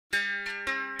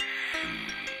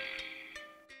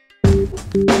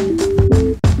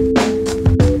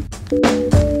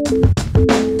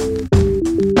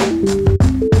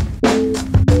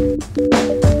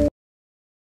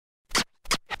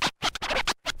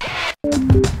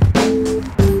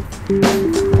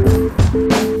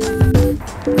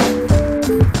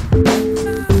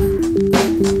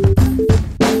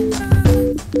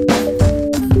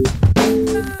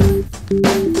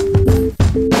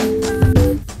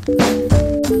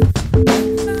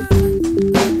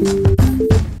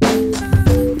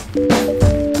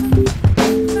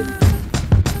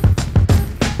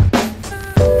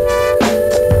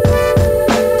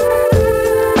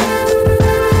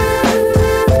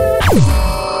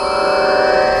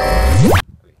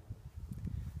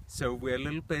So we're a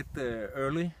little bit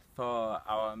early for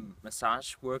our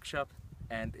massage workshop,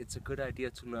 and it's a good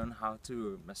idea to learn how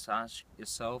to massage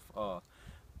yourself or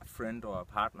a friend or a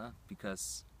partner,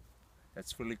 because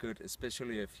that's really good,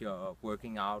 especially if you're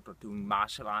working out or doing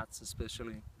martial arts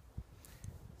especially.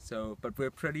 So, but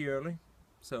we're pretty early,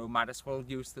 so might as well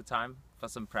use the time for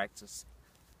some practice.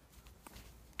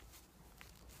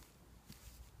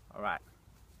 Alright.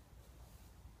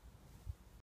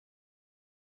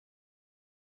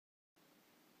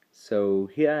 So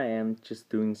here I am just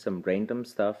doing some random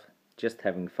stuff, just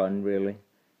having fun really.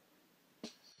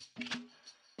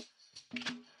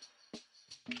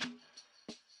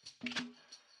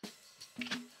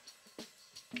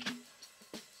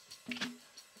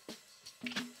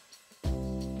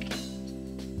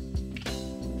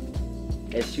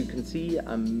 As you can see,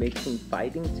 I'm mixing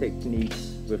fighting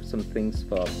techniques with some things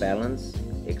for balance,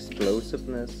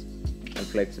 explosiveness and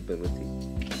flexibility.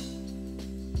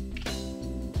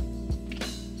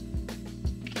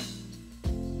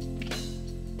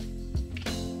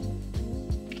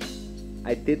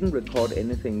 I didn't record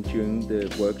anything during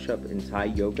the workshop in Thai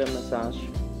yoga massage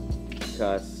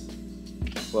because,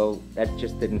 well, that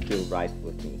just didn't feel right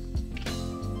with me.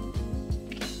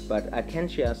 But I can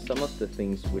share some of the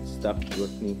things which stuck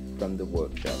with me from the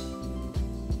workshop.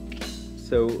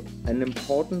 So, an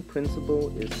important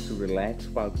principle is to relax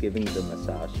while giving the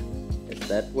massage, as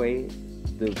that way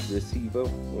the receiver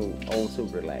will also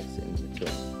relax in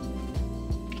return.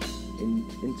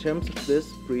 In terms of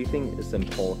this, breathing is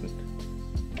important.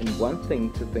 And one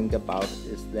thing to think about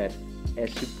is that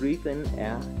as you breathe in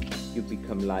air, you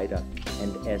become lighter,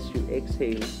 and as you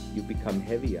exhale, you become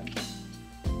heavier.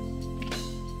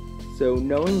 So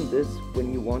knowing this,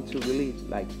 when you want to really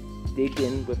dig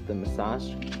in with the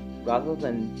massage, rather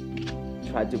than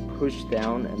try to push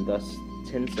down and thus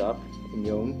tense up in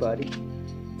your own body,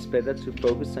 it's better to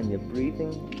focus on your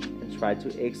breathing and try to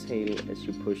exhale as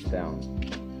you push down.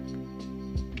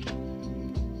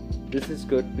 This is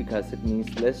good because it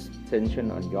means less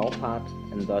tension on your part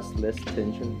and thus less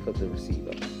tension for the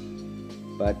receiver.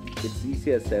 But it's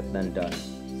easier said than done.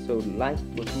 So like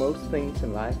with most things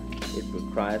in life, it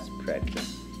requires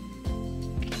practice.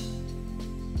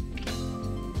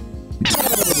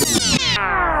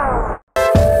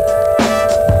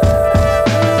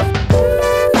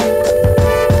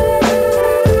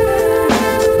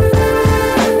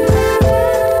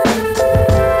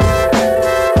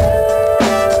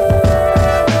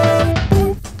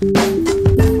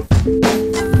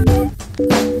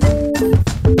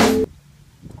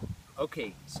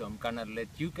 Okay, so I'm gonna let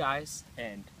you guys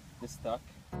and this duck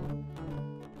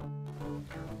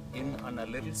in on a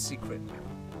little secret.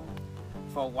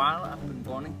 For a while I've been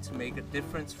wanting to make a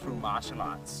difference through martial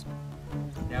arts.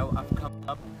 Now I've come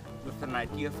up with an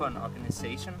idea for an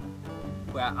organization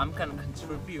where I'm gonna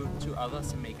contribute to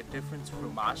others and make a difference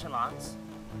through martial arts,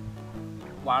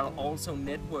 while also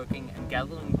networking and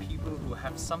gathering people who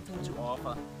have something to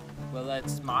offer, whether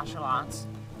it's martial arts,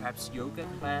 perhaps yoga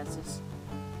classes,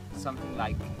 something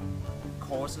like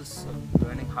courses of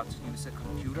learning how to use a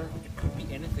computer. It could be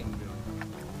anything really.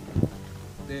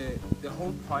 The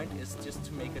whole point is just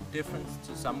to make a difference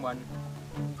to someone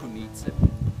who needs it.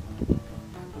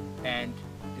 And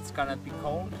it's gonna be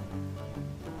called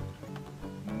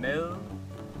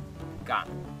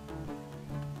Zen-Dragon,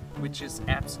 which is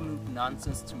absolute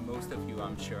nonsense to most of you,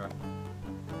 I'm sure.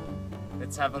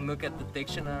 Let's have a look at the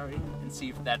dictionary and see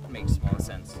if that makes more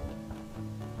sense.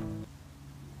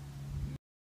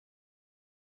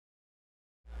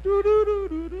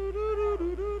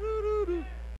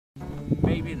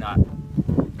 Maybe not,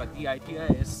 but the idea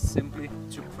is simply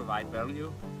to provide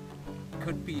value.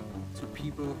 Could be to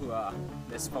people who are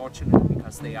less fortunate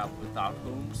because they are without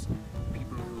homes,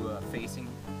 people who are facing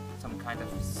some kind of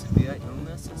severe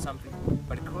illness or something,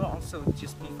 but it could also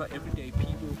just be for everyday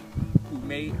people who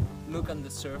may look on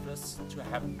the surface to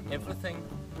have everything,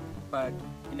 but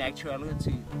in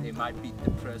actuality they might be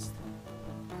depressed.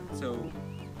 So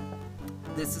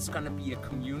this is going to be a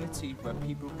community where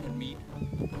people can meet,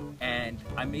 and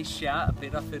I may share a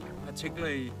bit of it,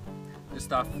 particularly the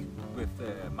stuff with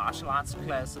martial arts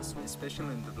classes,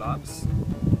 especially in the vlogs,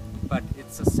 but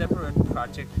it's a separate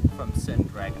project from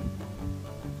Zen-Dragon.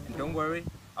 And don't worry,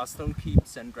 I'll still keep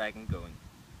Zen-Dragon going.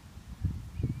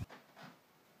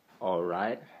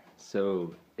 Alright,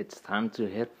 so it's time to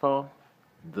head for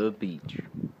the beach.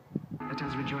 Let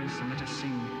us rejoice and let us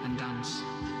sing and dance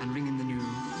and ring in the new.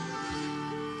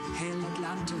 Hail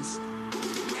Atlantis!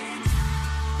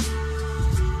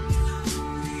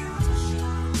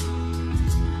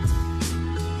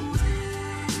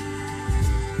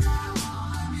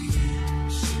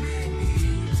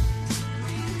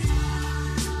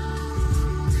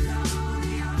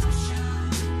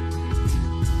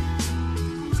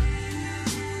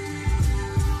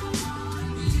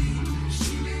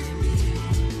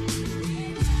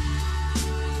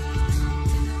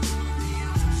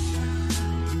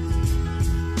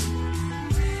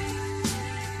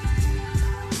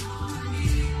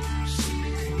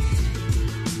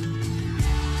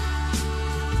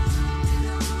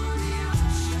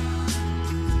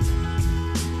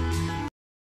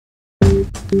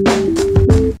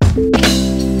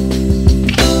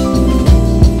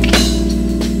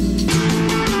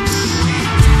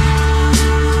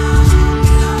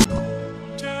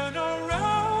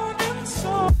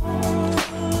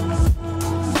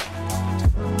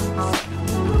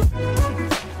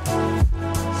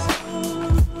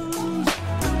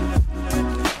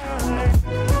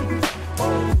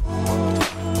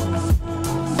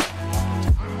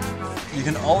 You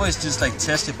can always just like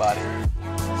test your body.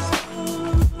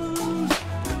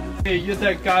 Hey, you're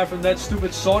that guy from that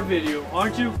stupid sword video,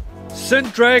 aren't you?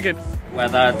 Zen-Dragon! Where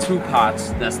there are two parts.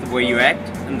 There's the way you act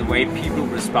and the way people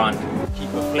respond.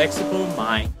 Keep a flexible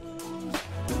mind